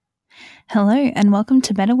Hello and welcome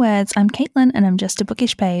to Better Words. I'm Caitlin and I'm just a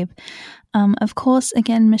bookish babe. Of course,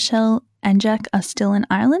 again, Michelle and Jack are still in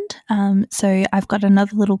Ireland, so I've got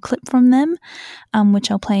another little clip from them, which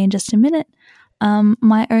I'll play in just a minute.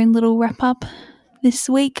 My own little wrap-up this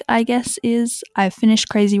week, I guess, is I've finished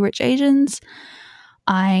Crazy Rich Asians.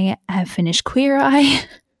 I have finished Queer Eye,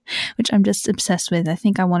 which I'm just obsessed with. I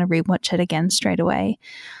think I want to rewatch it again straight away.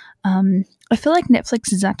 I feel like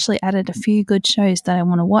Netflix has actually added a few good shows that I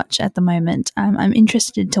want to watch at the moment. I'm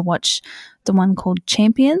interested to watch the one called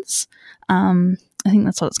Champions. I think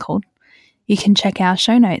that's what it's called. You can check our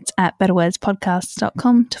show notes at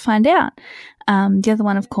betterwordspodcasts.com to find out. The other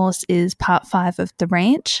one, of course, is part 5 of The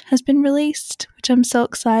Ranch has been released, which I'm so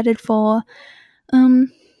excited for.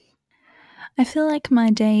 I feel like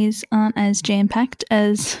my days aren't as jam-packed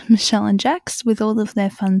as Michelle and Jack's with all of their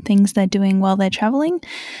fun things they're doing while they're traveling,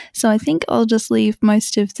 so I think I'll just leave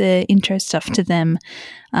most of the intro stuff to them.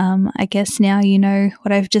 I guess now you know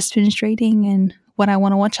what I've just finished reading and what I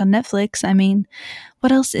want to watch on Netflix. I mean,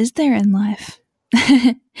 what else is there in life?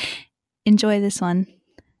 Enjoy this one.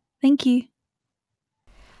 Thank you.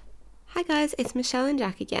 Hi guys, it's Michelle and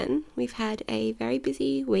Jack again. We've had a very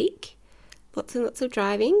busy week. Lots and lots of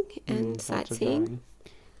driving and sightseeing.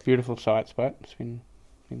 Beautiful sights, but it's been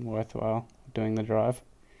worthwhile doing the drive.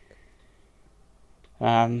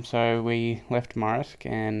 So we left Marisk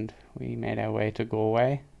and we made our way to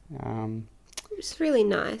Galway. It was a really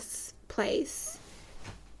nice place.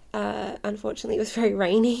 Unfortunately, it was very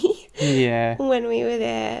rainy when we were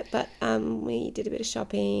there, but we did a bit of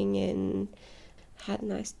shopping and had a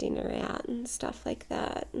nice dinner out and stuff like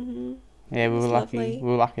that. Mm-hmm. Yeah, we were lucky. We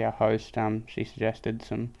were lucky. Our host, she suggested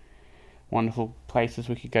some wonderful places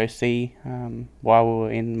we could go see while we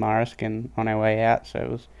were in Marisk and on our way out. So it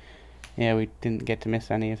was, we didn't get to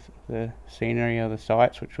miss any of the scenery or the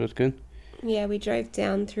sights, which was good. Yeah, we drove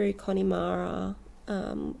down through Connemara,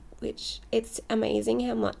 which it's amazing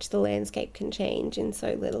how much the landscape can change in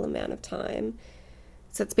so little amount of time.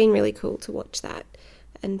 So it's been really cool to watch that.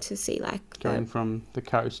 And to see going from the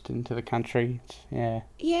coast into the country,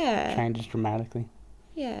 changes dramatically.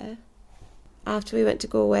 Yeah. After we went to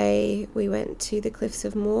Galway, we went to the Cliffs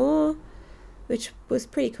of Moher, which was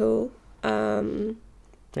pretty cool.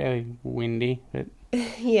 Fairly windy, but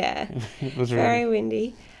yeah, it was very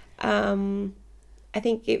windy. I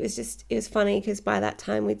think it was funny because by that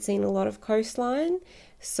time we'd seen a lot of coastline,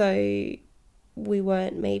 so we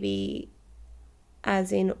weren't maybe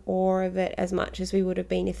as in awe of it as much as we would have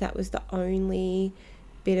been if that was the only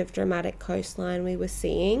bit of dramatic coastline we were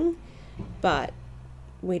seeing, but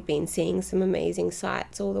we'd been seeing some amazing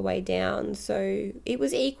sights all the way down, so it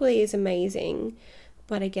was equally as amazing.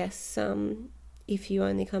 But I guess if you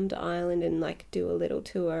only come to Ireland and do a little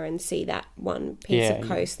tour and see that one piece of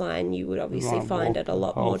coastline, you would obviously find it a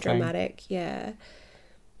lot more dramatic.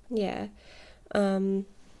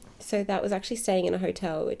 So that was actually staying in a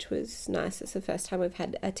hotel, which was nice. It's the first time we've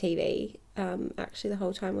had a TV, actually the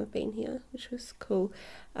whole time we've been here, which was cool.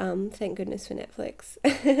 Thank goodness for Netflix.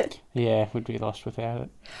 Yeah, we'd be lost without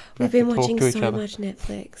it. We've been watching so much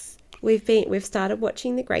Netflix. We've started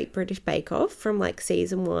watching The Great British Bake Off from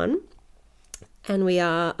season 1, and we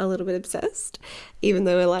are a little bit obsessed, even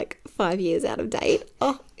though we're 5 years out of date.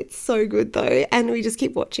 Oh, it's so good though, and we just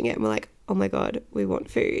keep watching it and we're like, oh my god, we want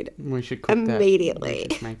food. We should cook immediately.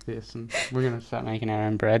 We should make this, and we're gonna start making our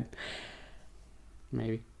own bread.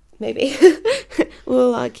 Maybe.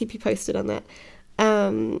 We'll keep you posted on that.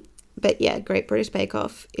 But yeah, Great British Bake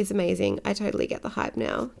Off is amazing. I totally get the hype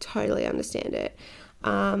now. Totally understand it.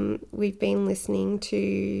 We've been listening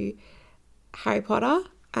to Harry Potter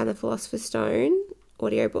and the Philosopher's Stone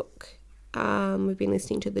audiobook. We've been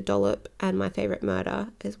listening to The Dollop and My Favourite Murder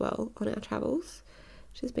as well on our travels,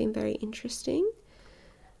 which has been very interesting.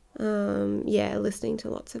 Listening to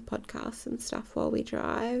lots of podcasts and stuff while we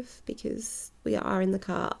drive because we are in the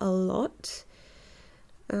car a lot.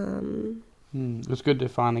 It was good to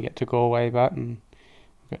finally get to Galway, and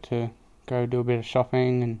got to go do a bit of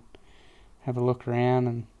shopping and have a look around,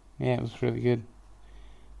 and it was really good.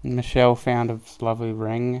 And Michelle found a lovely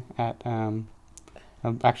ring at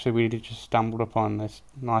actually we just stumbled upon this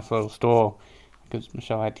nice little store because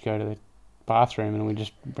Michelle had to go to the bathroom, and we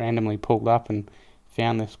just randomly pulled up and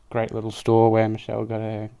found this great little store where Michelle got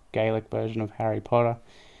a Gaelic version of Harry Potter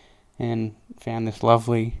and found this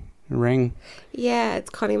lovely ring. Yeah, it's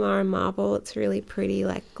Connemara marble. It's really pretty,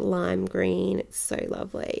 lime green. It's so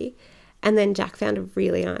lovely. And then Jack found a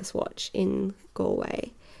really nice watch in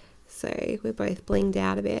Galway, so we're both blinged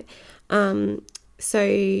out a bit.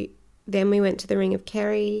 So then we went to the Ring of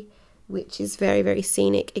Kerry, which is very, very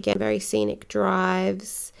scenic. Again, very scenic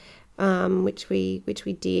drives. which we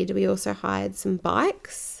did. We also hired some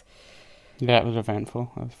bikes. That was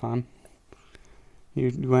eventful. That was fun.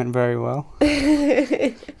 You went very well.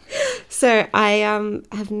 So I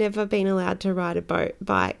have never been allowed to ride a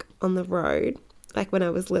bike on the road, like when I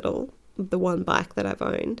was little, the one bike that I've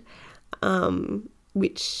owned,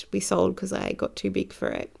 which we sold because I got too big for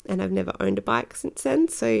it, and I've never owned a bike since then.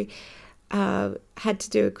 So had to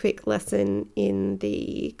do a quick lesson in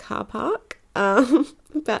the car park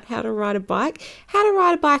about how to ride a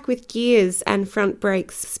bike with gears and front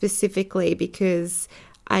brakes specifically, because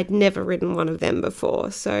I'd never ridden one of them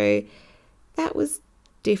before. So that was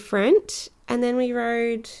different. And then we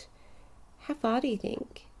rode, how far do you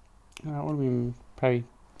think? That would have been probably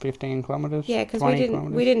 15 kilometres. Yeah, because we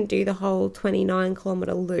didn't do the whole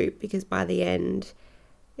 29-kilometre loop, because by the end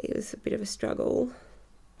it was a bit of a struggle.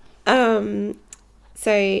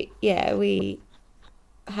 So yeah, we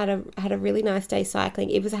had a really nice day cycling.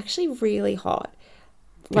 It was actually really hot.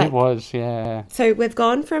 It was, yeah. So we've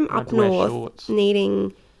gone from I'd up wear north shorts.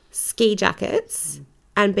 needing ski jackets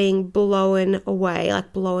and being blown away,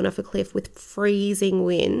 like blown off a cliff with freezing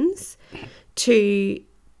winds, to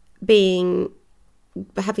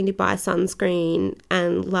having to buy sunscreen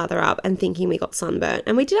and lather up and thinking we got sunburnt.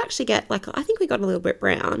 And we did actually get, I think we got a little bit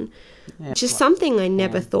brown, which is something I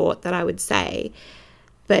never thought that I would say.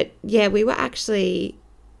 But yeah, we were actually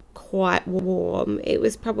quite warm. It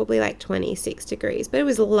was probably like 26 degrees, but it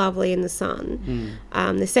was lovely in the sun.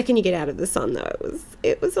 The second you get out of the sun, though,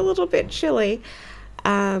 it was a little bit chilly.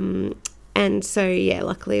 And so yeah,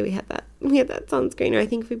 luckily we had that sunscreen. I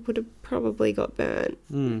think we would have probably got burnt,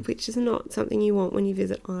 which is not something you want when you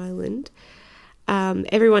visit Ireland.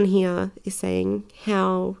 Everyone here is saying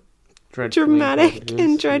how dramatic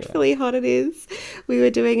and dreadfully hot it is. We were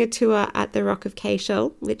doing a tour at the Rock of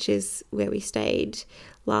Cashel, which is where we stayed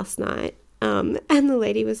last night. And the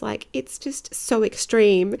lady was like, it's just so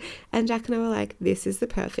extreme. And Jack and I were like, this is the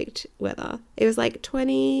perfect weather. It was like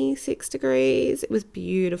 26 degrees. It was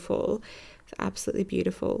beautiful. It's absolutely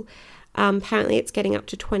beautiful. Apparently it's getting up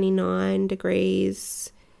to 29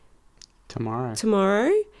 degrees tomorrow.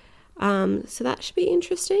 So that should be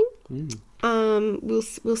interesting.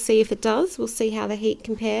 We'll see if it does. We'll see how the heat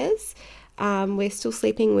compares. We're still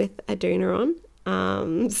sleeping with a doona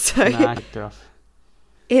on. Tough.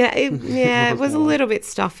 Yeah, it was a little bit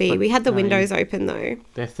stuffy. But we had the windows open though.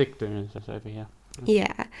 They're thick doonas that's over here.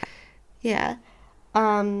 Yeah.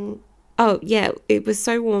 Oh yeah, it was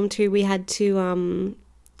so warm too. We had to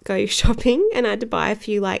go shopping, and I had to buy a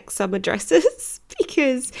few summer dresses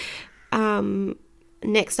because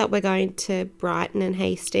next up we're going to Brighton and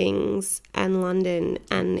Hastings and London,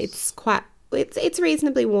 and it's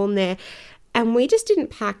reasonably warm there, and we just didn't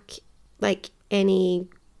pack any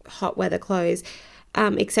hot weather clothes.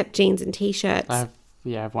 Except jeans and t-shirts. I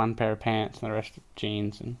have one pair of pants and the rest of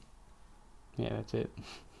jeans, and yeah, that's it.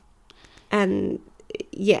 And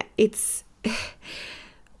yeah,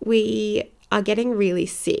 we are getting really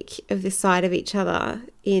sick of the sight of each other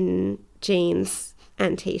in jeans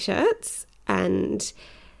and t-shirts, and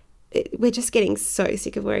we're just getting so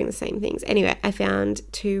sick of wearing the same things. Anyway, I found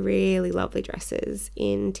 2 really lovely dresses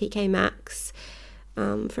in TK Maxx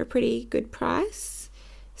for a pretty good price.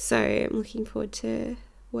 So I'm looking forward to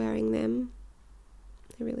wearing them.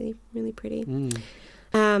 They're really, really pretty.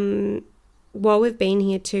 While we've been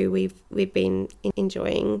here too, we've been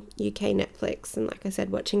enjoying UK Netflix and, like I said,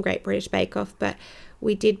 watching Great British Bake Off. But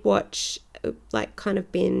we did watch, kind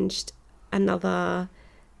of binged another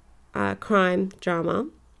crime drama,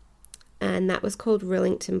 and that was called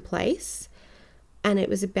Rillington Place, and it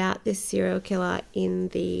was about this serial killer in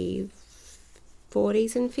the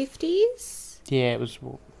 40s and 50s. Yeah, it was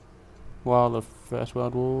while the First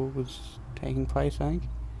World War was taking place, I think.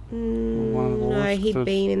 One of the wars. No, he'd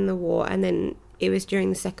been in the war, and then it was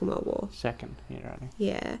during the Second World War. Second, yeah, right.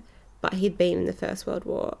 Yeah, but he'd been in the First World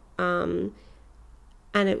War. And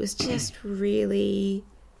it was just really,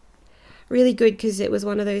 really good, because it was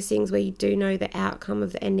one of those things where you do know the outcome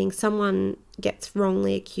of the ending. Someone gets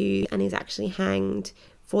wrongly accused and is actually hanged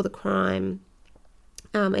for the crime.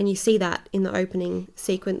 And you see that in the opening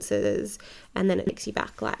sequences, and then it takes you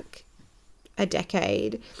back a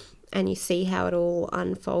decade, and you see how it all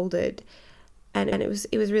unfolded, and it was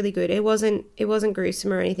really good. It wasn't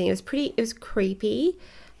gruesome or anything. It was creepy.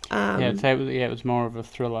 It was more of a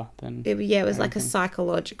thriller than. It was like a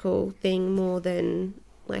psychological thing more than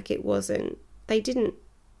it wasn't. They didn't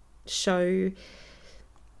show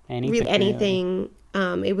anything.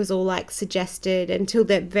 It was all suggested until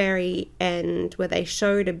the very end, where they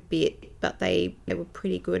showed a bit, but they were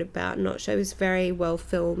pretty good about not showing. It was very well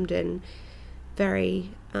filmed and very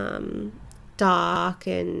dark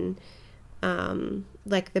and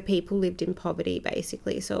like the people lived in poverty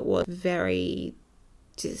basically. So it was very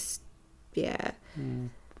just, yeah.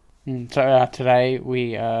 So today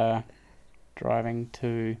we are driving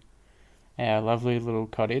to our lovely little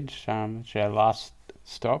cottage. It's our last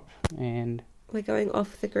stop, and we're going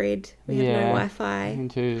off the grid. We have no Wi-Fi.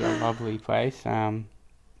 Into a lovely place,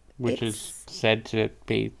 which is said to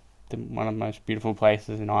be one of the most beautiful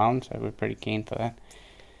places in Ireland, so we're pretty keen for that.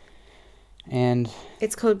 And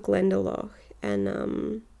it's called Glendalough,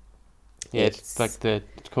 and it's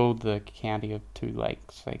called the County of Two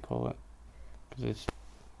Lakes, they call it, because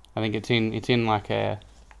I think it's in like a,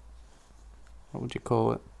 what would you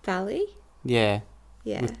call it? Valley. Yeah.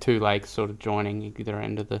 With two lakes sort of joining either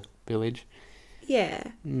end of the village. Yeah.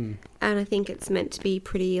 And I think it's meant to be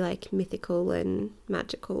pretty like mythical and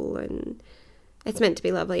magical, and it's meant to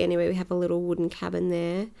be lovely. Anyway, we have a little wooden cabin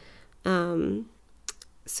there.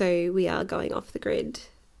 So we are going off the grid,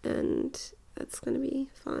 and that's going to be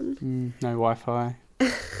fun. No Wi-Fi.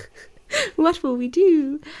 What will we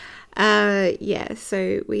do? Yeah,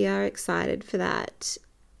 so we are excited for that.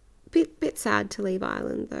 Bit sad to leave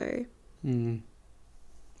Ireland though.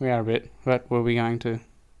 We are a bit, but we'll be going to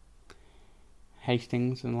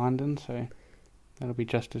Hastings in London, so that'll be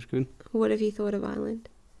just as good. What have you thought of Ireland?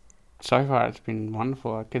 So far it's been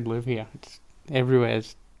wonderful. I could live here.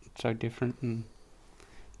 Everywhere's so different and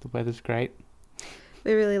the weather's great.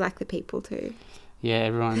 We really like the people too. Yeah,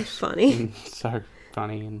 everyone's funny. So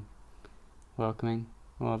funny and welcoming.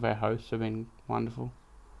 All of our hosts have been wonderful.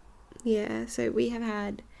 Yeah, so we have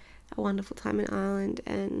had a wonderful time in Ireland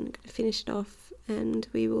and going to finish it off, and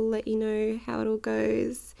we will let you know how it all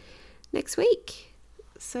goes next week.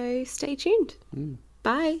 So stay tuned.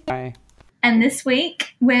 Bye. Bye. And this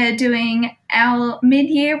week we're doing our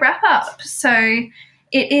mid-year wrap-up. So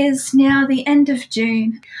it is now the end of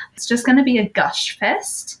June. It's just going to be a gush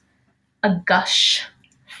fest. A gush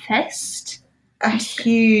fest. A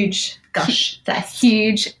huge gush fest.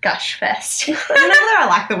 Huge gush fest. I don't know whether I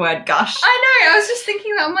like the word gush. I know. I was just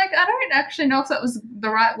thinking that. I'm like, I don't actually know if that was the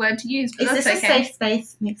right word to use. But Is that's this a safe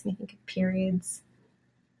space? Makes me think of periods.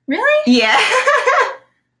 Really? Yeah.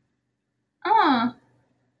 Oh.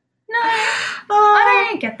 No. I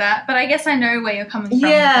don't get that, but I guess I know where you're coming from.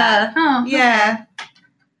 Yeah. With that. Oh. Yeah.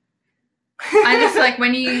 I just, like,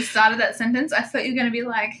 when you started that sentence, I thought you were going to be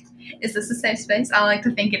like, is this a safe space? I like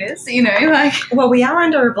to think it is, you know, like. Well, we are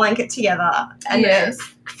under a blanket together. And it's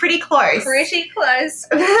pretty close. Pretty close.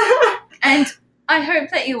 And I hope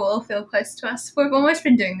that you all feel close to us. We've almost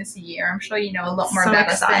been doing this a year. I'm sure you know a lot more about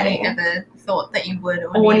us than you ever thought that you would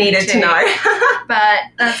or needed to know. But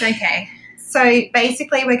that's okay. So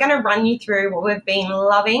basically we're going to run you through what we've been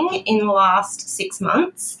loving in the last 6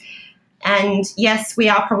 months. And yes, we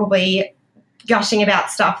are probably gushing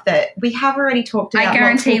about stuff that we have already talked about. I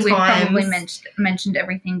guarantee we've probably mentioned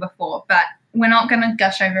everything before, but we're not going to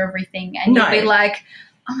gush over everything. And you'll be like,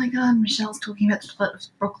 oh my God, Michelle's talking about the plot of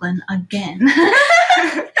Brooklyn again.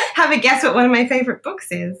 Have a guess what one of my favourite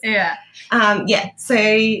books is. Yeah. So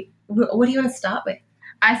what do you want to start with?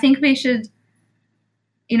 I think we should,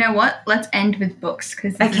 you know what? Let's end with books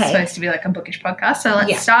because this is supposed to be like a bookish podcast. So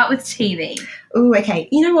let's start with TV. Oh, okay.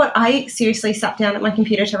 You know what? I seriously sat down at my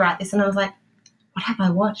computer to write this and I was like, what have I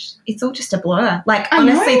watched? It's all just a blur. Like,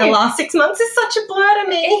 honestly, the last 6 months is such a blur to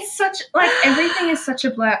me. It's such, like, everything is such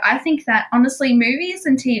a blur. I think that, honestly, movies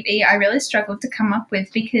and TV I really struggled to come up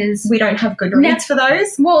with because... we don't have Goodreads for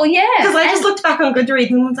those. Well, yeah. Because I just looked back on Goodreads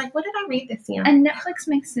and was like, what did I read this year? And Netflix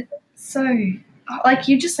makes it so... like,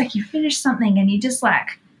 you just, like, you finish something and you just,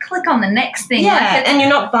 like, click on the next thing. Yeah, like, and you're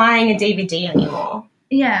not buying a DVD anymore.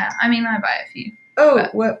 Yeah, I mean, I buy a few. Oh,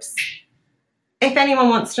 whoops. If anyone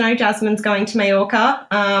wants to know, Jasmine's going to Mallorca.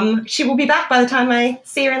 She will be back by the time I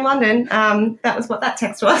see her in London. That was what that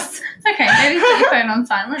text was. Okay, maybe put your phone on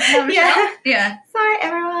silent. Yeah. Sorry,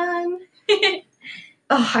 everyone.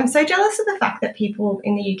 I'm so jealous of the fact that people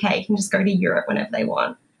in the UK can just go to Europe whenever they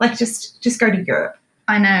want. Like, just go to Europe.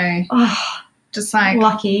 I know. Oh, just like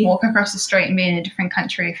lucky. Walk across the street and be in a different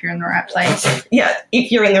country if you're in the right place. Yeah,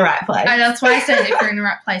 if you're in the right place. That's why I said if you're in the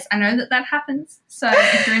right place. I know that happens. So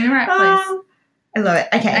if you're in the right place. I love it.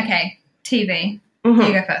 Okay. TV. Mm-hmm.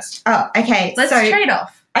 You go first. Oh, okay. Let's trade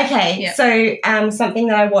off. Okay. Yep. So something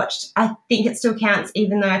that I watched, I think it still counts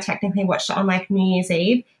even though I technically watched it on like New Year's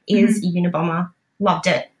Eve, is Unabomber. Loved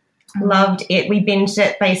it. Loved it. We binged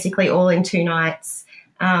it basically all in 2 nights.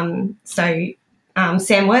 Sam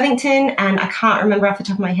Worthington, and I can't remember off the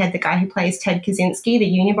top of my head the guy who plays Ted Kaczynski,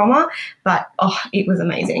 the Unabomber, but it was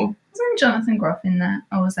amazing. Wasn't Jonathan Groff in that,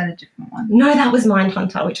 or was that a different one? No, that was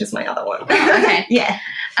Mindhunter, which is my other one. Okay. Yeah.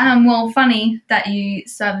 Well, funny that you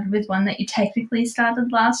started with one that you technically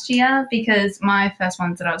started last year, because my first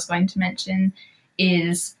ones that I was going to mention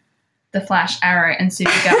is The Flash, Arrow and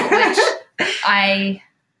Supergirl, which I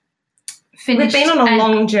finished. We've been on a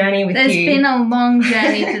long journey with There's you. been a long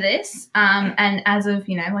journey for this, and as of,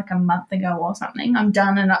 like a month ago or something, I'm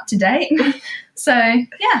done and up to date. So,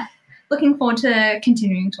 yeah, looking forward to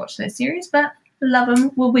continuing to watch those series, but love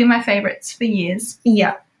them. Will be my favourites for years.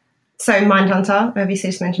 Yeah. So Mindhunter, obviously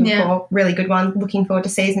just mentioned before, really good one. Looking forward to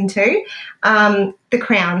season 2. The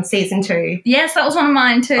Crown, season 2. Yes, that was one of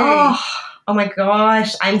mine too. Oh my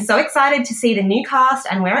gosh. I'm so excited to see the new cast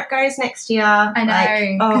and where it goes next year. I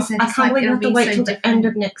know. I can't believe we have to wait till the end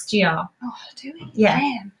of next year. Oh, do we? Yeah.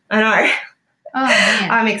 Damn. I know. Oh, man.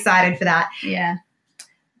 I'm excited for that. Yeah.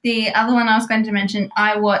 The other one I was going to mention,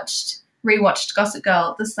 I rewatched Gossip Girl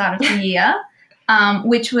at the start of the year,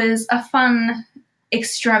 which was a fun,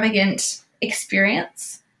 extravagant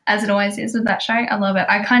experience, as it always is with that show. I love it.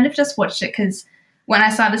 I kind of just watched it because when I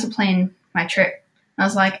started to plan my trip, I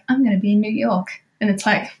was like, I'm going to be in New York. And it's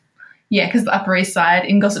like, yeah, because the Upper East Side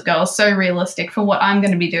in Gossip Girl is so realistic for what I'm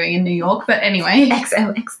going to be doing in New York. But anyway.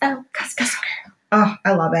 XOXO, Gossip Girl. Oh,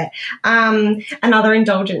 I love it. Another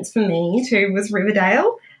indulgence for me too was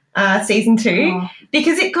Riverdale, season 2,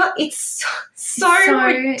 because it's so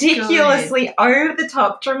ridiculously over the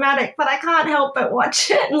top dramatic, but I can't help but watch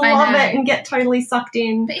it and love it and get totally sucked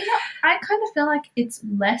in. But I kind of feel like it's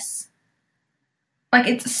less, like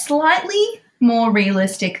it's slightly more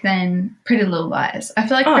realistic than Pretty Little Liars. I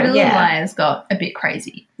feel like Pretty Little Liars got a bit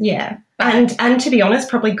crazy. Yeah. And to be honest,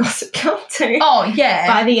 probably Gossip Girl too. Oh, yeah.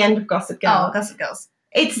 By the end of Gossip Girl. Oh, Gossip Girls.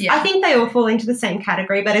 I think they all fall into the same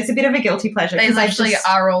category, but it's a bit of a guilty pleasure. They literally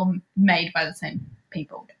are all made by the same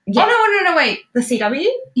people. Yeah. Oh, no, wait. The CW?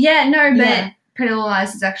 Yeah, no, but Pretty Little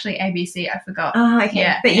Liars is actually ABC. I forgot. Oh, okay.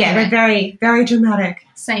 Yeah, but yeah, they're very, very dramatic.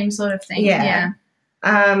 Same sort of thing. Yeah.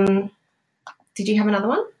 Did you have another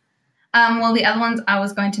one? Well, the other ones I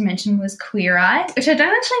was going to mention was Queer Eye, which I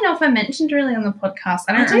don't actually know if I mentioned really on the podcast.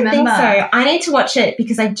 I don't remember. Think so. I need to watch it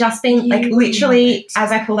because I've just been, literally,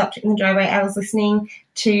 as I pulled up in the driveway, I was listening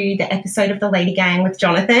to the episode of The Lady Gang with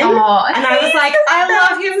Jonathan. Oh, and I was like, I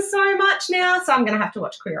love him so much now, so I'm going to have to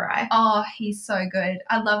watch Queer Eye. Oh, he's so good.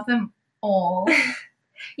 I love them all.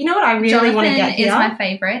 You know what I really want to get here? Jonathan is my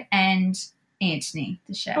favourite, and Anthony,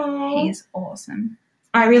 the chef. Oh. He's awesome.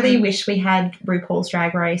 I really wish we had RuPaul's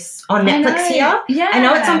Drag Race on Netflix here. Yeah. I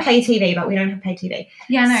know it's on pay TV, but we don't have pay TV.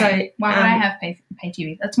 Yeah, no. So, why would I have pay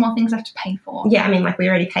TV? That's more things I have to pay for. Yeah, I mean, we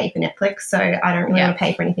already pay for Netflix, so I don't really want to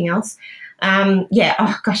pay for anything else. Oh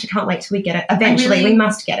gosh, I can't wait till we get it. Eventually, we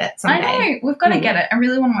must get it someday. I know, we've got to get it. I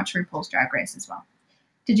really want to watch RuPaul's Drag Race as well.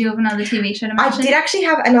 Did you have another TV show to mention? I did actually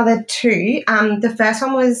have another 2. The first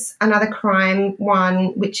one was another crime one,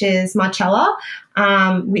 which is Marcella,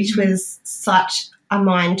 which was such a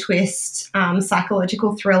mind twist,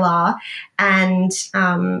 psychological thriller. And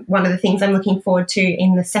one of the things I'm looking forward to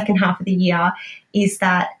in the second half of the year is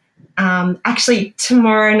that actually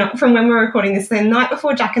tomorrow, from when we're recording this, the night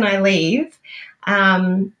before Jack and I leave,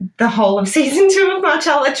 the whole of season 2 of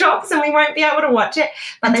Marcella drops and we won't be able to watch it.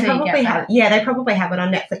 But they probably have it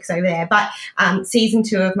on Netflix over there. But season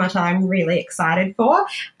 2 of Marcella I'm really excited for.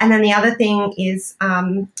 And then the other thing is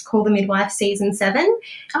Call the Midwife season 7.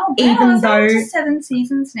 Oh, wow, even though to 7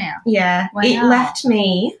 seasons now. Yeah. Wow. It left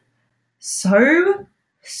me so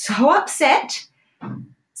upset.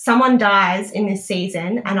 Someone dies in this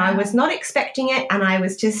season and I was not expecting it, and it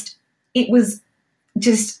was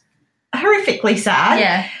just horrifically sad.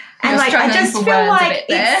 Yeah. And I just feel like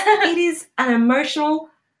it is an emotional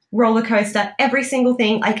roller coaster. Every single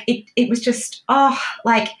thing, it was just I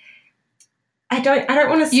don't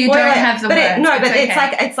want to spoil you don't have the but words.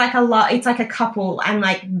 It's like a couple, and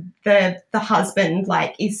the husband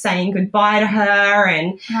is saying goodbye to her,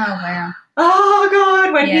 and oh wow. Oh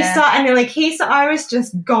God, when he started, and I was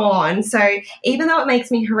just gone. So even though it makes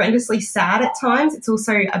me horrendously sad at times, it's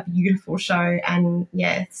also a beautiful show, and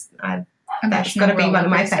that's got to be one of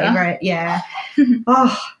my favorite. Yeah.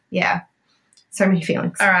 Oh yeah, so many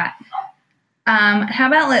feelings. All right. How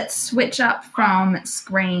about let's switch up from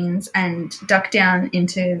screens and duck down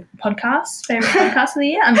into podcasts, favorite podcasts of the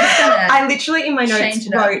year? I'm just gonna. I literally in my notes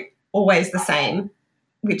wrote always the same,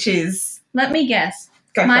 which is. Let me guess.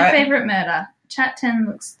 My favourite murder. Chat 10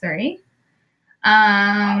 looks 3. What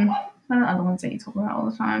are the other ones that you talk about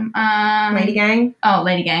all the time? Lady Gang. Oh,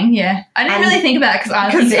 Lady Gang, yeah. I didn't really think about it because I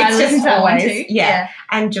listened to that one too. Yeah.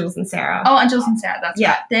 And Jules and Sarah. Oh, and Jules and Sarah, that's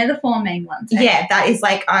right. They're the 4 main ones. Yeah, that is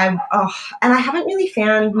and I haven't really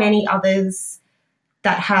found many others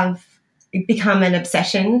that have become an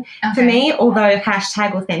obsession for me, although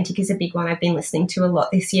hashtag authentic is a big one I've been listening to a lot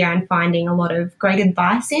this year and finding a lot of great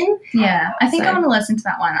advice in. Yeah, I think I want to listen to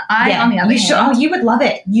that one. On the other hand... Oh, you would love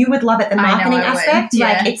it. You would love it. The marketing aspect,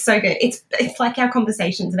 yeah. it's so good. It's like our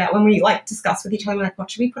conversations about when we, like, discuss with each other, like, what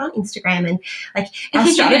should we put on Instagram and, like, our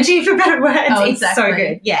strategy for better words. It's so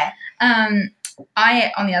good, yeah.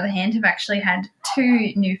 I, on the other hand, have actually had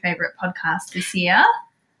 2 new favourite podcasts this year.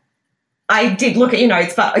 I did look at your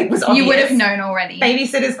notes, but it was obvious. You would have known already.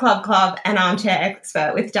 Babysitters Club and Armchair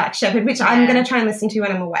Expert with Jack Shepherd, which I'm going to try and listen to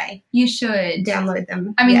when I'm away. You should. Download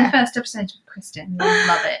them. I mean, the first episode's with Kristen. You'll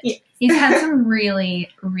love it. Yeah. He's had some really,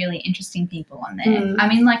 really interesting people on there. I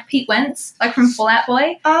mean, like Pete Wentz, like from Fall Out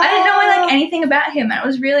Boy. I didn't know like anything about him, and it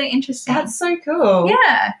was really interesting. That's so cool.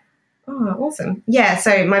 Yeah. Oh, awesome. Yeah,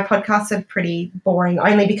 so my podcasts are pretty boring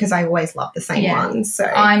only because I always love the same ones. So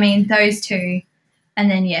I mean, those 2. And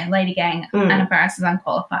then, Lady Gang, Anna Faris is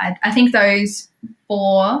Unqualified. I think those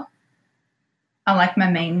 4 are, like, my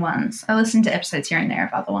main ones. I listen to episodes here and there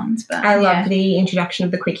of other ones. But I love the introduction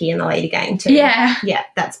of the Quickie and the Lady Gang too. Yeah. Yeah,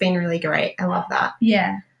 that's been really great. I love that.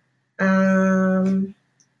 Yeah. All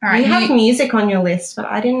right. You have music on your list, but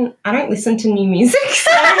I don't listen to new music. So.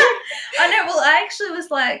 I know. Well, I actually was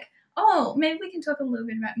like, oh, maybe we can talk a little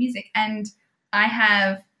bit about music. And I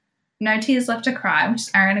have No Tears Left to Cry, which is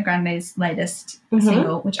Ariana Grande's latest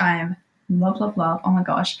single, which I am love. Oh, my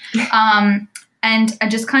gosh. And I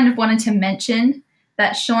just kind of wanted to mention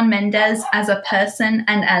that Shawn Mendes as a person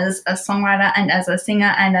and as a songwriter and as a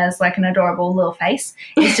singer and as, like, an adorable little face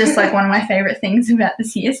is just, like, one of my favourite things about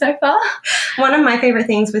this year so far. One of my favourite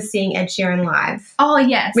things was seeing Ed Sheeran live. Oh,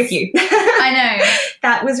 yes. With you. I know.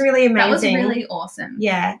 That was really amazing. That was really awesome.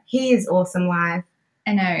 Yeah, he is awesome live.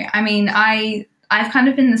 I know. I mean, I've kind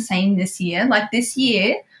of been the same this year. Like, this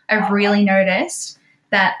year, I've really noticed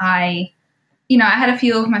that I had a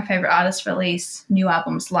few of my favourite artists release new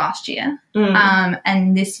albums last year.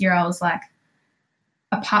 And this year I was like,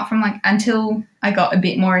 apart from, like, until I got a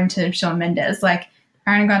bit more into Shawn Mendes, like,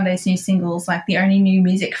 Ariana Grande's new singles, like, the only new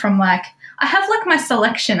music from, like, I have, like, my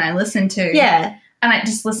selection I listen to. Yeah. And I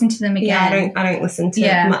just listen to them again. Yeah, I don't listen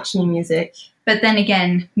to much new music. But then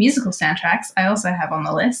again, musical soundtracks I also have on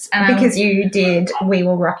the list. And because you did We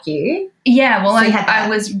Will Rock You. Yeah, well, so I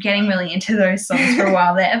was getting really into those songs for a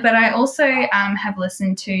while there. But I also have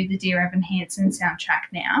listened to the Dear Evan Hansen soundtrack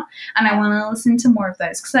now. And I want to listen to more of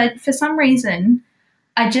those. Because for some reason,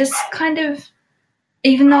 I just kind of,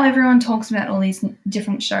 even though everyone talks about all these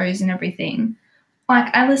different shows and everything,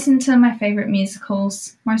 like, I listen to my favourite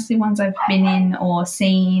musicals, mostly ones I've been in or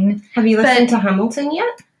seen. Have you listened to Hamilton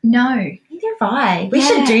yet? No. Neither have I. We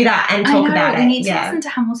should do that and talk about it. We need to listen to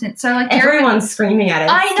Hamilton. So, like, everyone's screaming at us.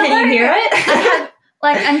 I know. Can you hear it? I have,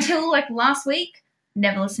 like, until, like, last week,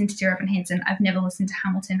 never listened to Dear Evan Hansen. I've never listened to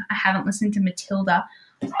Hamilton. I haven't listened to Matilda.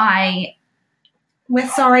 We're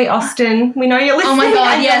sorry, Austin. We know you're listening. Oh my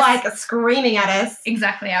God, and yes. You're, like, screaming at us.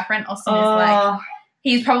 Exactly. Our friend Austin is, like...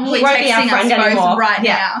 He's probably texting us both right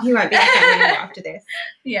now. He won't be our friend anymore after this.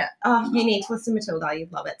 Yeah. Oh, you need to listen to Matilda.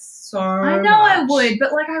 You'd love it so I know much. I would,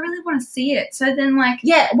 but, like, I really want to see it. So then, like...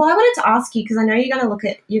 Yeah, well, I wanted to ask you, because I know you're going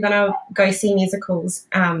to go see musicals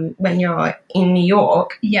when you're in New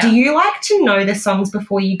York. Yeah. Do you like to know the songs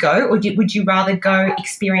before you go, or would you rather go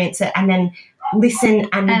experience it and then listen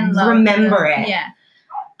and remember it? Yeah.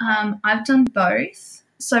 I've done both.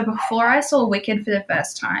 So before I saw Wicked for the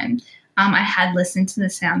first time... I had listened to the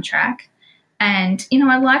soundtrack and,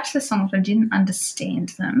 I liked the songs, but I didn't understand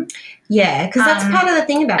them. Yeah, because that's part of the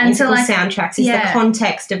thing about musical soundtracks is the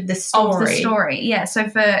context of the story. Of the story, yeah. So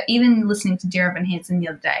for even listening to Dear Evan Hansen the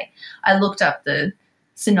other day, I looked up the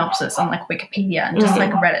synopsis on, like, Wikipedia and just,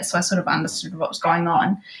 like, read it, so I sort of understood what was going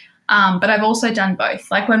on. But I've also done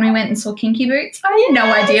both. Like, when we went and saw Kinky Boots, I had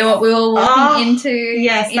no idea what we were walking into.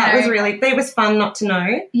 Yes, that was it was fun not to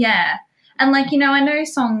know. Yeah. And, like, I know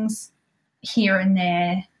songs here and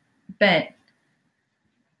there, but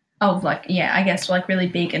I guess, like, really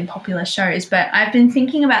big and popular shows. But I've been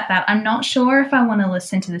thinking about that. I'm not sure if I want to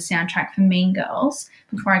listen to the soundtrack for Mean Girls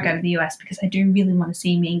before I go to the US, because I do really want to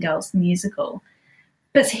see Mean Girls the musical.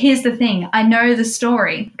 But here's the thing, I know the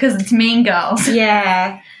story because it's Mean Girls.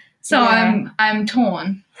 Yeah. So I'm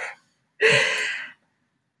torn.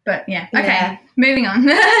 But yeah. Okay. Moving on.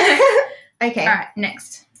 Okay. All right,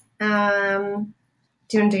 next.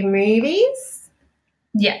 Do you want to do movies?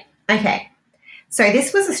 Yeah. Okay. So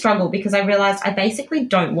this was a struggle because I realised I basically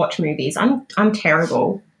don't watch movies. I'm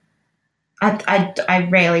terrible. I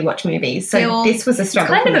rarely watch movies. So this was a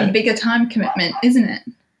struggle. It's kind of a bigger time commitment, isn't it?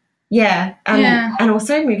 Yeah. And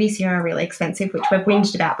also movies here are really expensive, which we've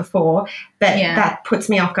whinged about before, but that puts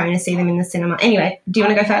me off going to see them in the cinema. Anyway, do you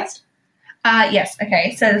want to go first? Yes.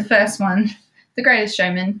 Okay. So the first one, The Greatest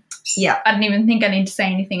Showman. Yeah. I don't even think I need to say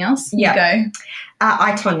anything else. You go.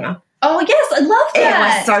 I, Tonya. Oh, yes. I love that. It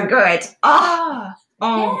was so good.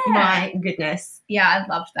 Oh yeah. my goodness. Yeah, I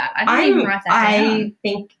loved that. I didn't even write that down. I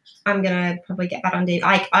think I'm going to probably get that on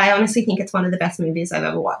DVD. I honestly think it's one of the best movies I've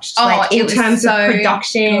ever watched. Oh, like, in terms so of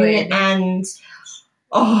production good. and,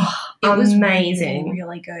 it was amazing. really,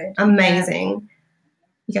 really good. Amazing.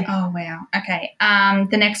 Yeah. Oh, wow. Okay.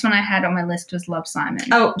 The next one I had on my list was Love, Simon.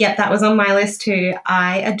 Oh, yeah, that was on my list too.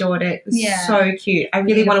 I adored it. It was so cute. I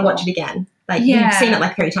really want to watch it again. Like, you've seen it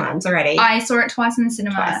like 3 times already. I saw it twice in the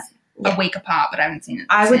cinema. A week apart, but I haven't seen it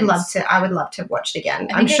I since. would love to watch it again.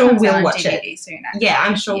 I'm sure we'll watch DVD it soon, actually. Yeah,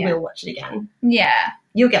 I'm sure we'll watch it again. Yeah.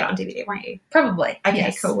 You'll get it on DVD, won't you? Probably.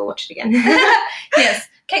 Okay, cool. We'll watch it again. Yes.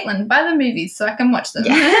 Caitlin, buy the movies so I can watch them.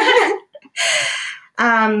 Yeah.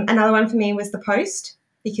 Another one for me was The Post,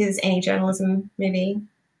 because any journalism movie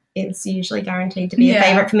is usually guaranteed to be a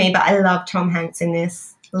favourite for me, but I love Tom Hanks in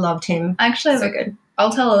this. Loved him. Actually, so good.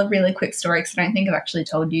 I'll tell a really quick story because I don't think I've actually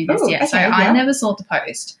told you this yet. Okay, so I never saw The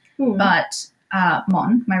Post, but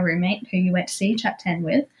Mon, my roommate, who you went to see Chat 10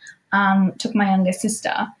 with, took my younger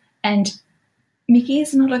sister, and Mickey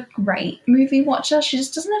is not a great movie watcher. She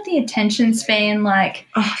just doesn't have the attention span. Like,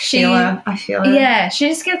 I feel it. Yeah, she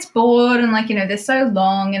just gets bored and, like, you know, they're so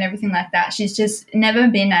long and everything like that. She's just never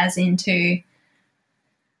been as into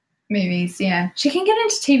movies. Yeah, she can get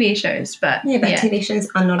into TV shows, but TV shows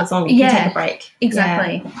are not as long. You can take a break.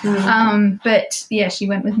 Exactly. But yeah, she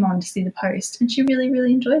went with Mon to see The Post, and she really,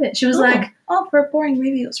 really enjoyed it. She was like, "Oh, for a boring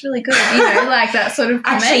movie, it was really good." You know, like that sort of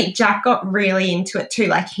comment. Actually, Jack got really into it too.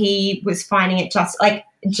 Like, he was finding it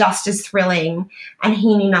just as thrilling, and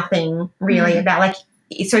he knew nothing really about, like,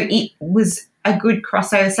 so it was a good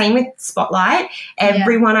crossover. Same with Spotlight.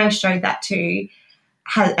 Everyone I showed that to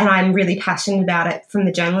and I'm really passionate about it from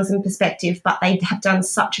the journalism perspective, but they have done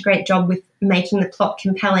such a great job with making the plot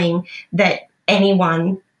compelling that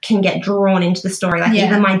anyone can get drawn into the story. Like,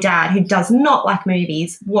 even my dad, who does not like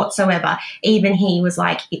movies whatsoever, even he was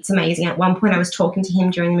like, it's amazing. At one point I was talking to him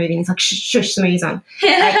during the movie and he's like, shush, the movie's on.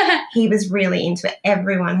 Like, he was really into it.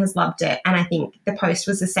 Everyone has loved it. And I think The Post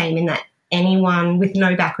was the same in that anyone with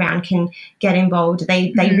no background can get involved.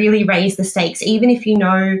 They really raise the stakes, even if you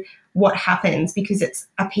know what happens, because it's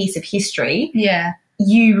a piece of history. Yeah.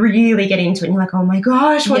 You really get into it and you're like, oh my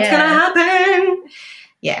gosh, what's going to happen?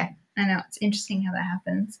 Yeah. I know. It's interesting how that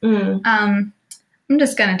happens. I'm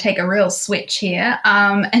just going to take a real switch here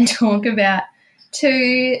and talk about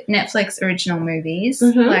 2 Netflix original movies,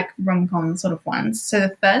 like rom-com sort of ones. So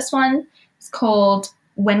the first one is called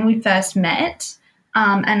When We First Met,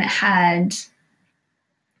 and it had...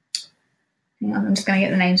 I'm just going to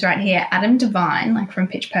get the names right here. Adam Devine, like from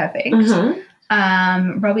Pitch Perfect,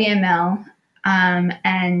 Robbie Amell,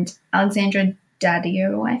 and Alexandra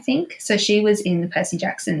Daddario, I think. So she was in the Percy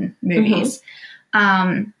Jackson movies.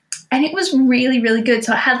 And it was really, really good.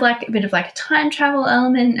 So it had like a bit of like a time travel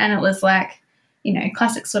element, and it was like, you know,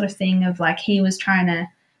 classic sort of thing of like he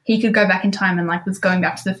could go back in time and like was going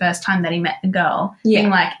back to the first time that he met the girl,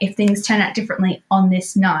 being like, if things turn out differently on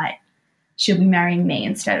this night, she'll be marrying me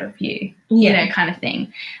instead of you, you know, kind of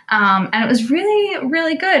thing. And it was really,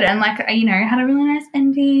 really good. And, like, you know, had a really nice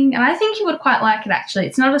ending. And I think you would quite like it, actually.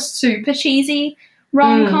 It's not a super cheesy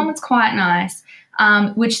rom-com. It's quite nice,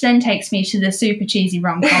 which then takes me to the super cheesy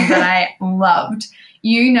rom-com that I loved.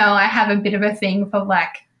 You know, I have a bit of a thing for,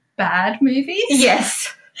 like, bad movies.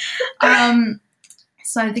 Yes.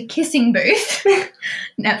 So The Kissing Booth,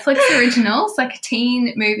 Netflix original. It's like a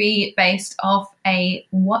teen movie based off a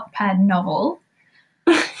Wattpad novel.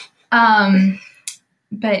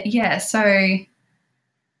 But yeah, so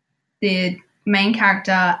the main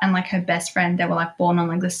character and like her best friend, they were like born on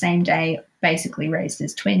like the same day, basically raised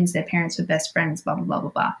as twins. Their parents were best friends, blah, blah, blah, blah,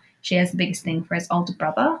 blah. She has the biggest thing for his older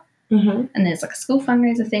brother. And there's like a school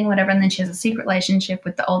fundraiser thing, whatever. And then she has a secret relationship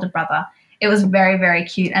with the older brother. It was very, very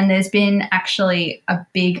cute. And there's been actually a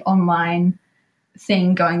big online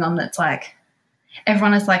thing going on that's like,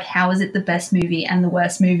 everyone is like, how is it the best movie and the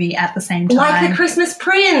worst movie at the same time? Like The Christmas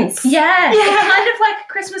Prince. Yeah. It's kind of like a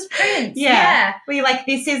Christmas Prince. Yeah. Where you're like,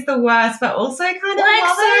 this is the worst, but also kind of like,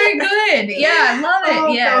 love so it. good. Yeah, I love it. Oh,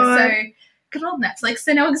 yeah. God. So good old Netflix.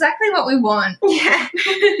 They know exactly what we want. Yeah.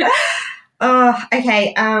 Oh,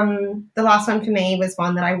 okay. The last one for me was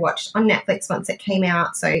one that I watched on Netflix once it came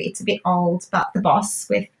out, so it's a bit old, but The Boss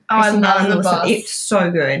with Kristen Bell and The Boss. It's so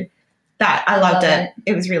good. That I loved it.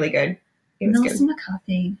 It was really good. It was Melissa good.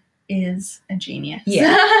 McCarthy is a genius.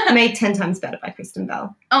 Yeah. Made 10 times better by Kristen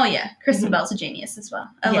Bell. Oh, yeah. Kristen Bell's a genius as well.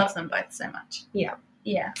 I love them both so much. Yeah.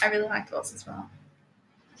 Yeah, I really liked Boss as well.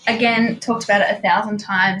 again, talked about it 1,000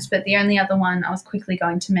 times, but the only other one I was quickly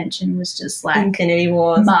going to mention was just like Infinity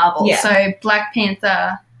Wars. Marvel. Yeah. So Black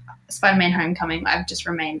Panther, Spider-Man Homecoming, I've just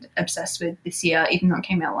remained obsessed with this year, even though it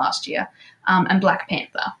came out last year, and Black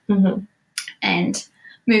Panther. Mm-hmm. And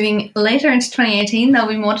moving later into 2018, there'll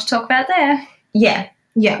be more to talk about there. Yeah.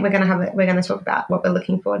 We're gonna talk about what we're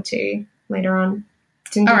looking forward to later on.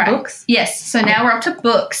 All right. Books. Yes. So now we're up to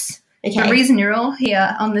books. Okay. The reason you're all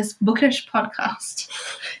here on this bookish podcast.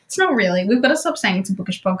 It's not really. We've got to stop saying it's a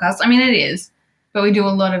bookish podcast. I mean, it is, but we do a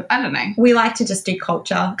lot of, I don't know. We like to just do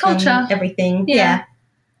culture. And everything. Yeah.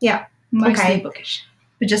 Mostly Okay. bookish,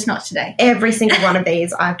 but just not today. Every single one of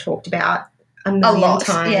these I've talked about a million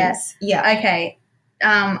times. Yeah. Okay.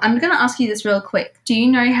 I'm going to ask you this real quick. Do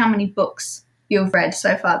you know how many books you've read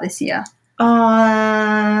so far this year?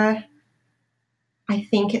 I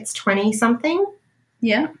think it's 20-something.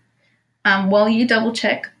 Yeah. While you double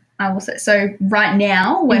check, I will say, so right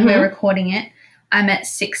now when we're recording it, I'm at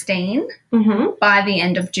 16. Mm-hmm. By the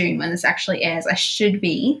end of June when this actually airs, I should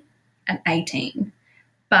be at 18.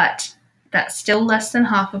 But that's still less than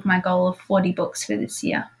half of my goal of 40 books for this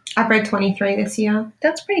year. I've read 23 this year.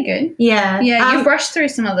 That's pretty good. Yeah. Yeah, you've brushed through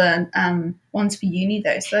some other ones for uni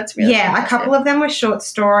though, so that's really impressive. A couple of them were short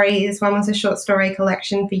stories. One was a short story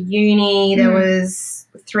collection for uni. There was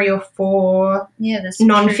 3 or 4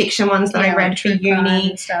 non-fiction ones that I read for uni.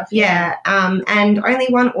 And stuff. Yeah. And only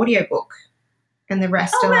one audiobook. And the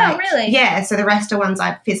rest are wow, really? Yeah, so the rest are ones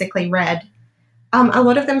I've physically read. A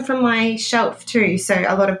lot of them from my shelf too. So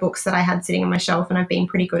a lot of books that I had sitting on my shelf, and I've been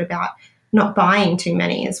pretty good about not buying too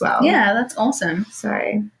many as well. Yeah, that's awesome.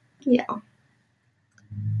 So, yeah.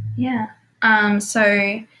 Yeah.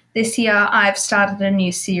 So this year I've started a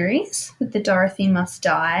new series with the Dorothy Must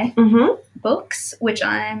Die books, which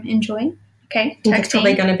I'm enjoying. Okay, I think it's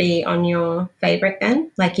probably going to be on your favourite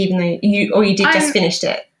then? Like even though you just finished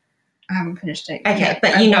it? I haven't finished it. Okay, yet.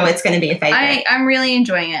 but you know it's going to be a favourite. I'm really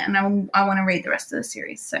enjoying it, and I want to read the rest of the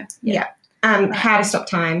series. So yeah. How to Stop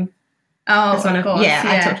Time. Oh, of course. Yeah,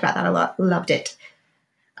 I talked about that a lot. Loved it.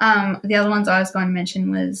 The other ones I was going to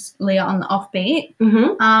mention was Leah on the Offbeat,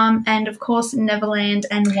 and of course Neverland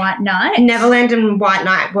and White Knight. Neverland and White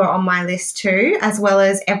Knight were on my list too, as well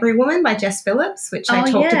as Every Woman by Jess Phillips, which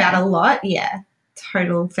I talked about a lot. Yeah,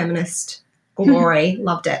 total feminist glory.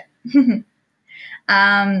 Loved it.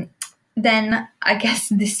 Then I guess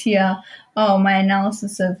this year, my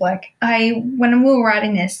analysis of when we were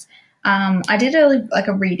writing this, I did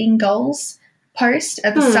a reading goals post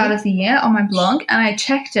at the start of the year on my blog, and I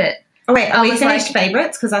checked it. Oh wait, are we finished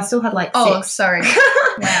favourites? Because I still had 6. Oh, sorry.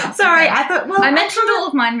 Wow. Sorry, okay. I thought. Well, I mentioned all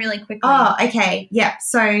of mine really quickly. Oh, okay, yeah.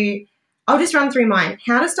 So I'll just run through mine.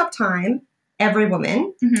 How to Stop Time, Every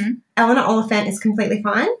Woman. Eleanor Oliphant is Completely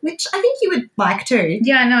Fine, which I think you would like too.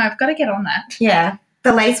 Yeah, I know. I've got to get on that. Yeah.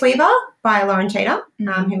 The Lace Weaver by Lauren Chater,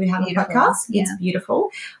 who we have on the podcast. Yeah. It's beautiful.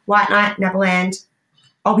 White Knight, Neverland,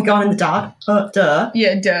 I'll Be Gone in the Dark. Duh.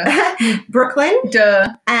 Yeah, duh. Brooklyn. Duh.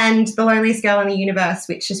 And The Loneliest Girl in the Universe,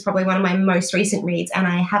 which is probably one of my most recent reads, and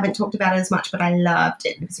I haven't talked about it as much, but I loved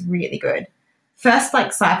it. It was really good. First,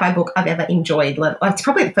 sci-fi book I've ever enjoyed. It's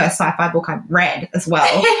probably the first sci-fi book I've read as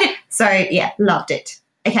well. So, yeah, loved it.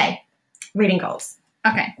 Okay, reading goals.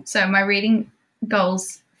 Okay, so my reading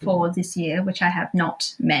goals for this year, which I have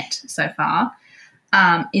not met so far,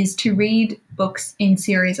 is to read books in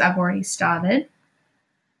series I've already started.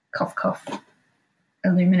 Cough, cough.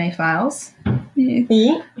 Illuminate Files.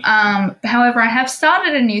 Yeah. However, I have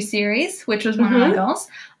started a new series, which was one of my goals.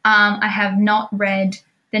 I have not read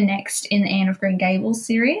the next in the Anne of Green Gables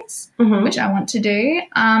series, which I want to do,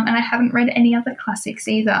 and I haven't read any other classics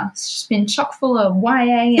either. It's just been chock full of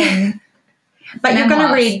YA and But you're going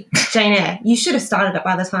to read Jane Eyre. You should have started it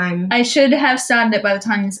by the time. I should have started it by the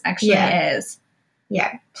time this actually airs.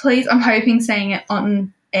 Yeah. Please, I'm hoping saying it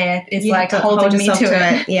on air is holding me to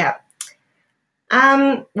it. Yeah.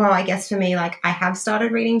 Well, I guess for me, I have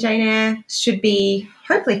started reading Jane Eyre. Should be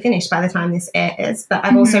hopefully finished by the time this airs. But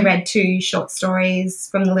I've also read 2 short stories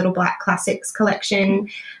from the Little Black Classics collection.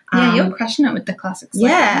 Yeah, you're crushing it with the classics.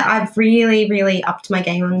 Yeah, I've really, really upped my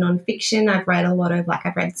game on nonfiction. I've read a lot of,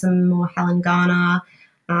 I've read some more Helen Garner,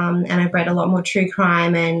 and I've read a lot more true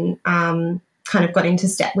crime, and kind of got into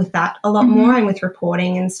step with that a lot more, and with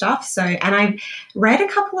reporting and stuff. So, and I've read a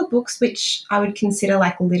couple of books which I would consider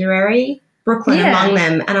literary, Brooklyn among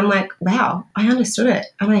them, and I'm like, wow, I understood it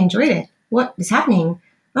and I enjoyed it. What is happening?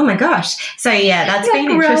 Oh my gosh. So yeah, that's been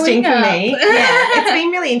interesting for me. Yeah, it's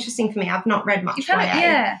been really interesting for me. I've not read much YA.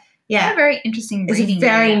 Yeah. It's a very interesting reading. It's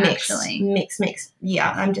very mixed, actually. Mixed. Yeah,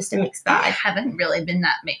 I'm just a mixed bag. I haven't really been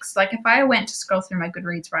that mixed. If I went to scroll through my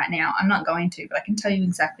Goodreads right now, I'm not going to, but I can tell you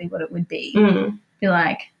exactly what it would be. Be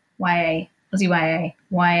like, YA, Aussie YA,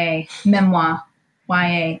 YA, memoir,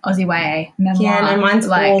 YA, Aussie YA, memoir. Yeah, no, mine's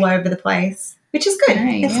all over the place, which is good.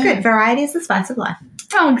 Okay, it's good. Variety is the spice of life.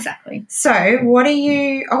 Oh, exactly. So what are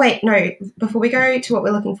you – oh, wait, no. Before we go to what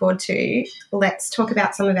we're looking forward to, let's talk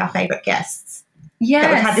about some of our favourite guests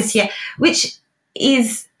that we've had this year, which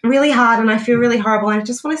is really hard and I feel really horrible. And I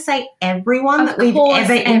just want to say everyone that we've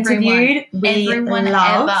ever interviewed, we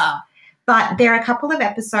love. Ever. But there are a couple of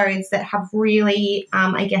episodes that have really,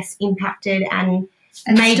 I guess, impacted and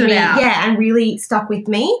made me, and really stuck with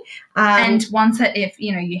me. And ones that if,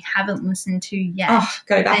 you haven't listened to yet.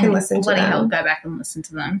 Go back and listen to them. Bloody hell, go back and listen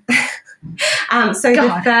to them. So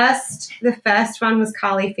the first one was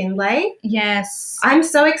Carly Findlay. Yes. I'm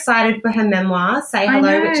so excited for her memoir, Say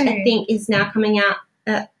Hello, which I think is now coming out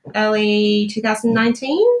early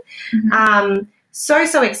 2019. Mm-hmm.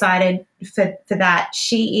 So excited for that.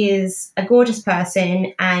 She is a gorgeous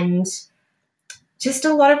person, and just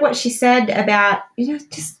a lot of what she said about,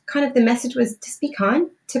 just kind of the message was just be kind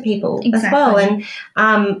to people as well. And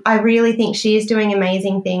I really think she is doing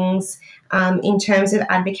amazing things in terms of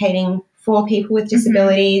advocating for people with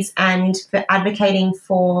disabilities and for advocating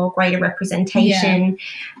for greater representation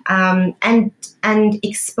and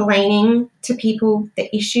explaining to people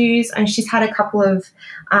the issues. And she's had a couple of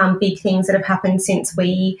big things that have happened since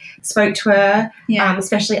we spoke to her,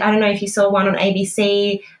 especially, I don't know if you saw one on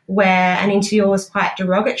ABC where an interviewer was quite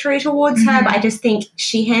derogatory towards her, but I just think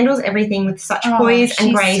she handles everything with such poise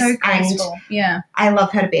and grace. So graceful. And I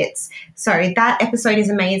love her to bits. So that episode is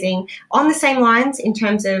amazing. On the same lines, in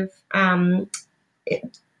terms of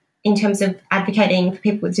advocating for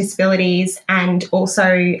people with disabilities and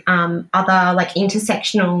also other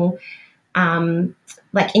intersectional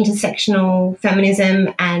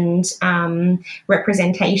feminism and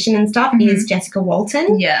representation and stuff is Jessica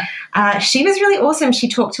Walton. Yeah. She was really awesome. She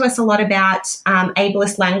talked to us a lot about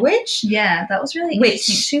ableist language. Yeah, that was really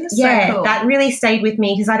interesting. She was so cool. That really stayed with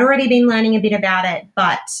me because I'd already been learning a bit about it,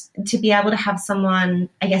 but to be able to have someone,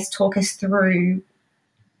 I guess, talk us through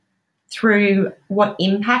what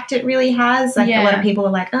impact it really has. A lot of people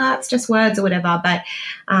are like, it's just words or whatever, but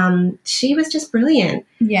she was just brilliant.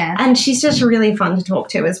 Yeah. And she's just really fun to talk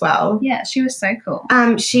to as well. Yeah, she was so cool.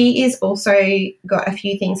 She is also got a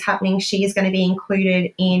few things happening. She is going to be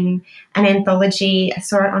included in an anthology. I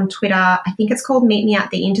saw it on Twitter. I think it's called Meet Me at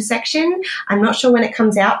the Intersection. I'm not sure when it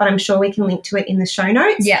comes out, but I'm sure we can link to it in the show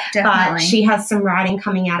notes. Yeah, definitely. But she has some writing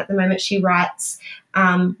coming out at the moment. She writes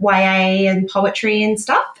YA and poetry and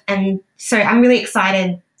stuff. And so I'm really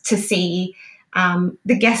excited to see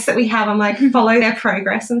the guests that we have. I'm like, follow their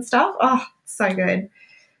progress and stuff. Oh, so good.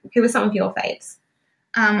 Who were some of your faves?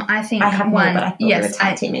 I think I have one. More, but I thought we were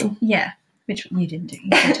tag teaming. Yeah, which you didn't do. You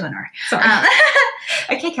said to an Sorry.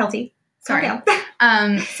 Okay, Kelty. Sorry.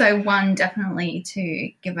 So one definitely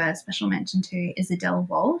to give a special mention to is Adele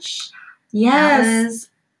Walsh. Yes. That was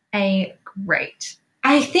a great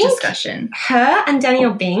discussion. Her and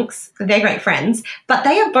Danielle Binks, they're great friends, but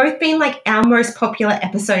they have both been like our most popular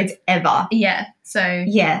episodes ever. Yeah. So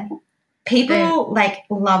yeah. People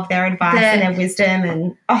love their advice and their wisdom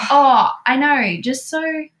and I know, just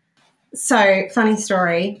so funny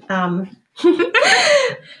story. My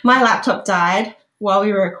laptop died while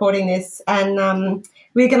we were recording this, and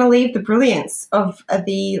we're going to leave the brilliance of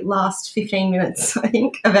the last 15 minutes, I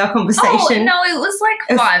think, of our conversation. Oh, no, it was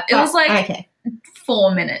like 5. It was like okay.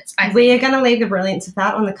 4 minutes. We are going to leave the brilliance of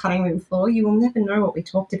that on the cutting room floor. You will never know what we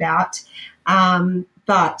talked about,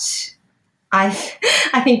 but I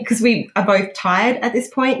think because we are both tired at this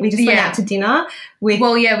point, we just went out to dinner with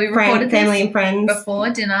we recorded family and friends before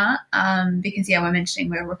dinner because we're mentioning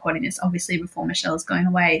we're recording this obviously before Michelle's going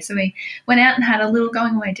away. So we went out and had a little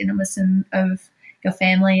going away dinner with some of your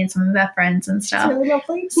family and some of our friends and stuff. It's really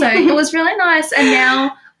lovely. So it was really nice, and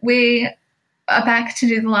now we are back to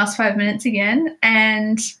do the last 5 minutes again,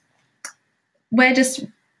 and we're just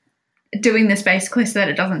doing this basically so that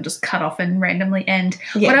it doesn't just cut off and randomly end.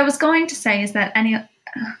 Yeah. What I was going to say is that I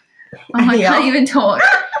can't even talk.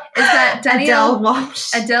 Is that Adele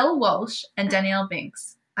Walsh and Danielle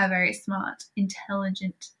Binks are very smart,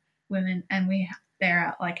 intelligent women, and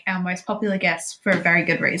they're like our most popular guests for a very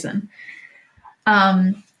good reason.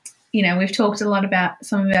 We've talked a lot about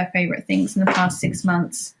some of our favourite things in the past 6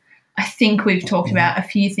 months. I think we've talked about a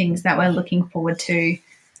few things that we're looking forward to.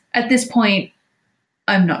 At this point,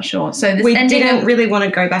 I'm not sure. So we didn't really want to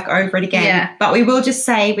go back over it again, but we will just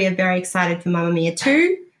say we are very excited for Mamma Mia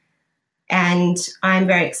 2, and I'm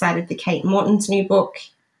very excited for Kate Morton's new book,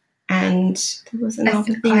 and there was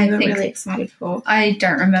another thing we were really excited for. I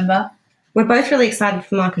don't remember. we're both really excited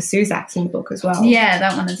for Marcus Suzak's new book as well. Yeah,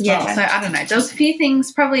 that one as well. Yeah. So I don't know. There was a few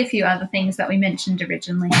things, probably a few other things that we mentioned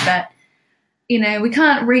originally, but you know, we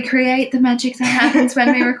can't recreate the magic that happens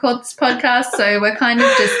when we record this podcast. So we're kind of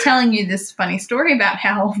just telling you this funny story about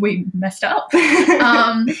how we messed up.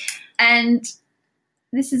 And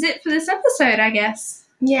this is it for this episode, I guess.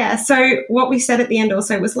 Yeah, so what we said at the end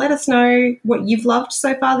also was let us know what you've loved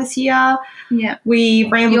so far this year. Yeah. We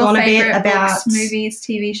rambled Your on a bit favourite about books, movies,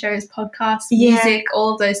 TV shows, podcasts, Yeah. music,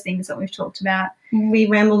 all of those things that we've talked about. We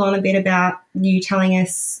rambled on a bit about you telling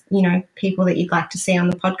us, you know, people that you'd like to see on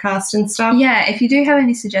the podcast and stuff. Yeah, if you do have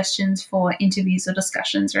any suggestions for interviews or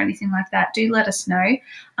discussions or anything like that, do let us know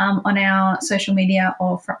on our social media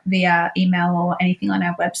or via email or anything on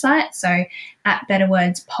our website. So at Better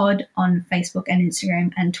Words Pod on Facebook and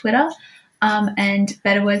Instagram and Twitter, and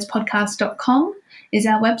betterwordspodcast.com is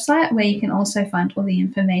our website where you can also find all the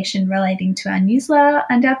information relating to our newsletter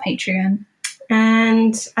and our Patreon.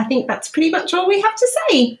 And I think that's pretty much all we have to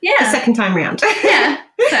say the second time round. Yeah.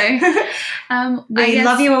 So we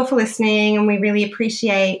love you all for listening, and we really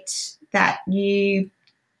appreciate that you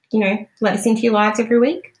know, let us into your lives every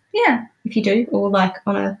week. Yeah. If you do, or like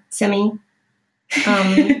on a semi.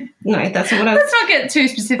 No, that's not what I was. Let's not get too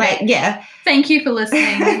specific. Like, yeah. Thank you for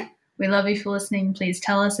listening. We love you for listening. Please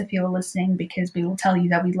tell us if you're listening, because we will tell you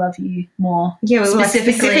that we love you more. Yeah, we will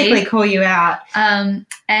specifically call you out.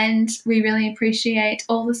 And we really appreciate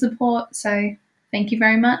all the support. So thank you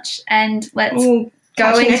very much. And let's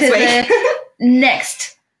go into the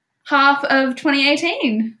next half of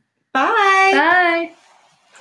 2018. Bye. Bye.